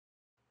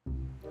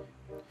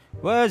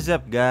What's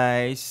up,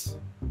 guys?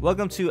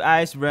 Welcome to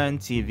Ice Run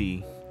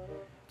TV.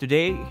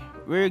 Today,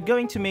 we're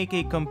going to make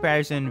a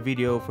comparison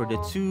video for the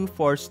two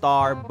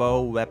 4-star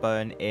bow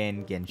weapon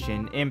in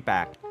Genshin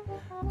Impact,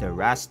 the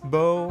Rust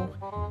Bow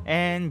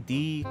and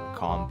the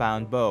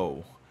Compound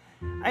Bow.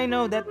 I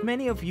know that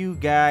many of you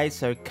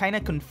guys are kinda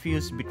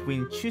confused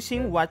between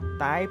choosing what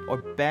type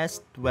or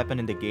best weapon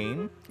in the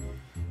game.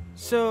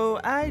 So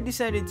I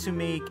decided to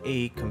make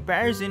a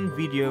comparison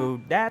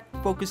video that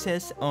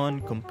focuses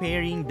on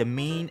comparing the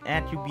main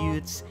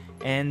attributes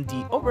and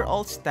the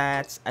overall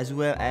stats, as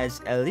well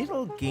as a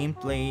little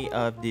gameplay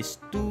of this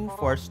two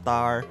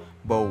 4-star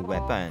bow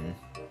weapon.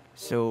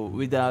 So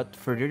without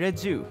further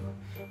ado,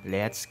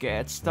 let's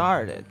get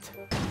started.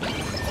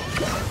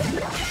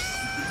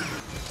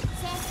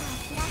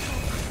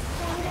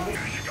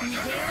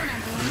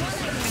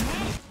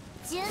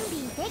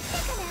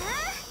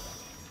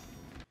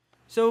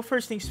 So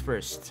first things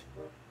first,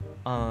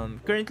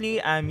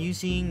 currently I'm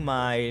using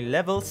my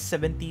level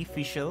 70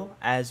 official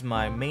as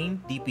my main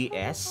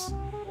DPS,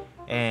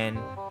 and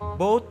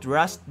both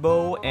Rust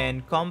Bow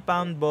and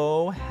Compound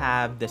Bow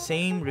have the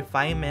same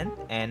refinement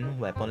and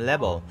weapon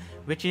level,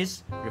 which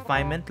is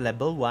refinement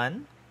level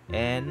 1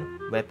 and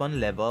weapon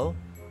level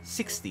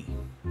 60.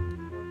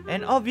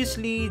 And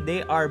obviously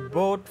they are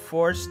both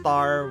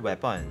 4-star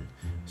weapon.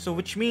 So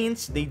which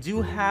means they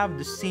do have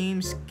the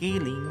same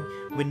scaling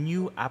when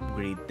you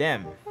upgrade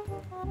them.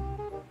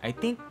 I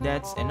think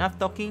that's enough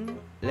talking.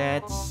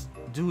 Let's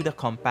do the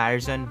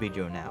comparison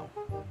video now.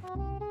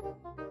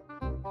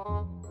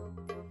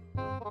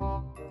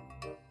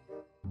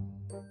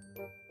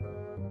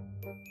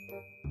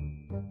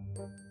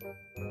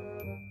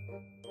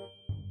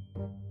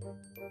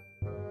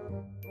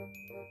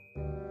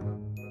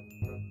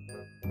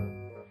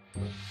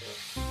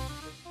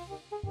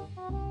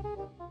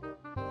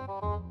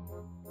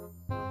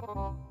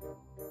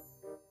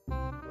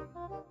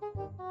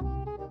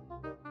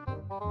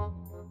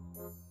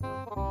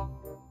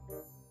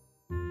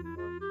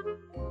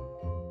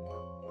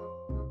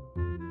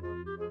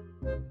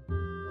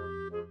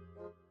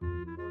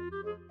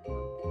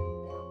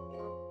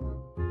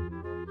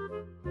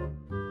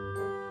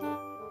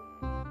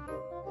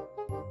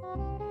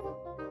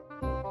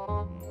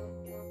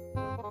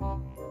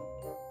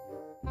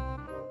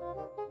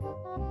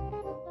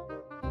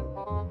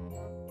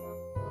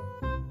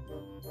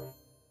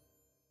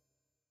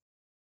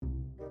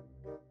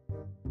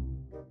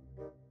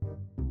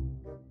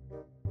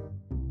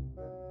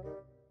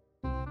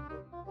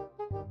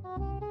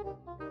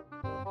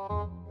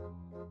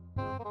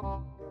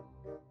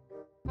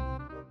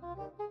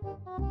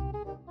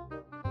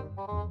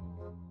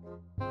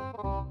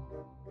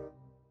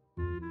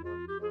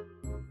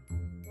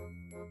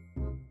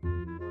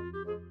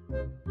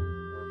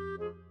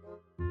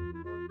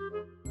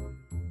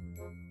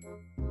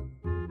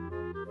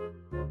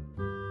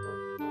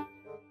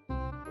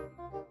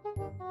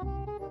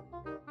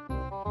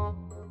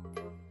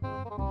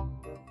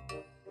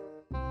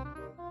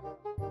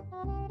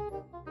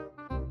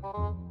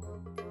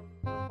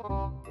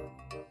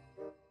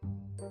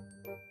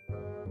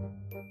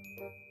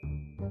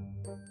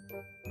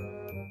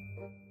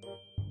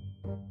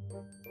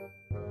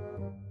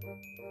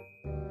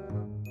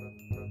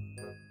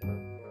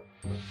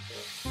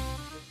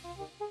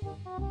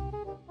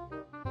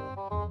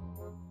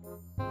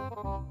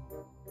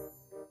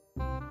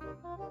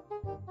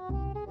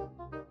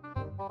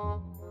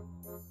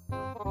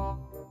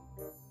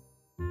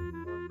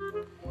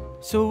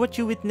 So what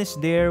you witnessed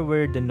there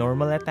were the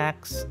normal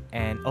attacks,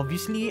 and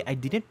obviously I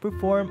didn't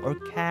perform or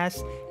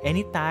cast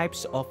any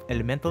types of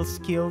elemental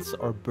skills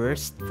or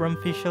burst from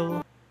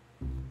official.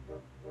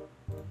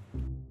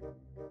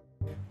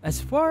 As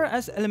far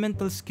as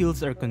elemental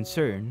skills are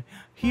concerned,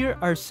 here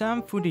are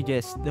some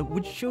footages that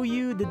would show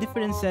you the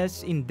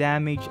differences in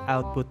damage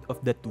output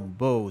of the two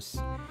bows.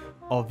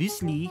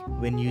 Obviously,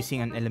 when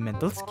using an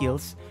elemental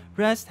skills,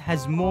 Rust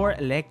has more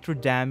electro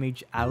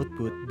damage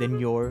output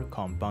than your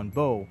compound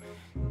bow.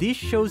 This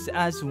shows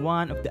us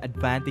one of the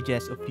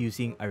advantages of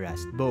using a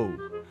Rust bow,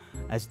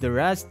 as the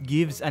Rust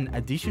gives an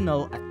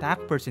additional attack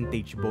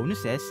percentage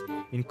bonuses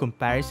in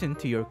comparison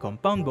to your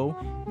compound bow,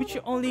 which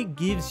only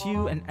gives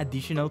you an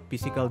additional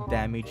physical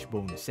damage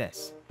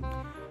bonuses.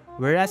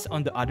 Whereas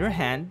on the other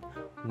hand,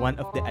 one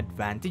of the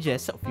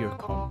advantages of your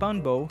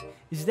compound bow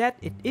is that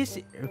it is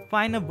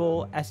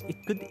refinable, as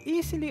it could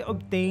easily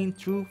obtain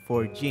through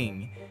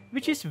forging,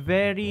 which is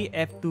very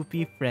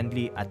F2P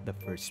friendly at the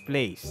first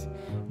place.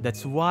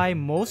 That's why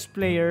most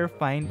players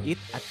find it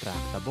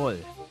attractable.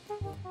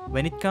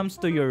 When it comes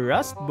to your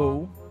Rust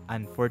Bow,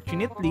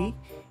 unfortunately,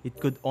 it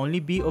could only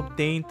be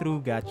obtained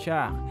through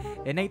gacha,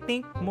 and I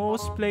think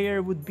most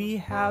players would be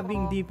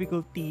having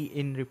difficulty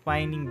in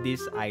refining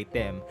this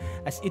item,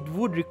 as it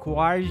would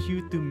require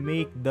you to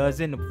make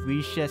dozens of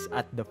wishes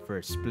at the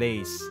first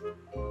place.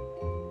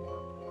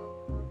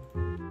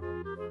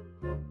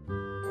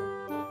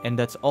 And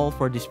that's all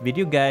for this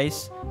video,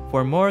 guys.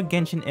 For more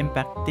Genshin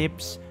Impact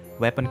tips,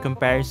 weapon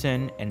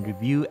comparison, and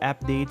review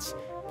updates,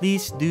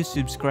 please do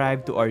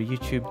subscribe to our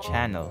YouTube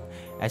channel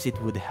as it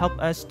would help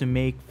us to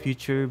make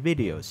future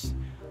videos.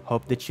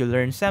 Hope that you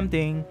learned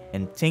something,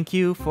 and thank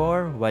you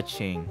for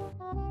watching.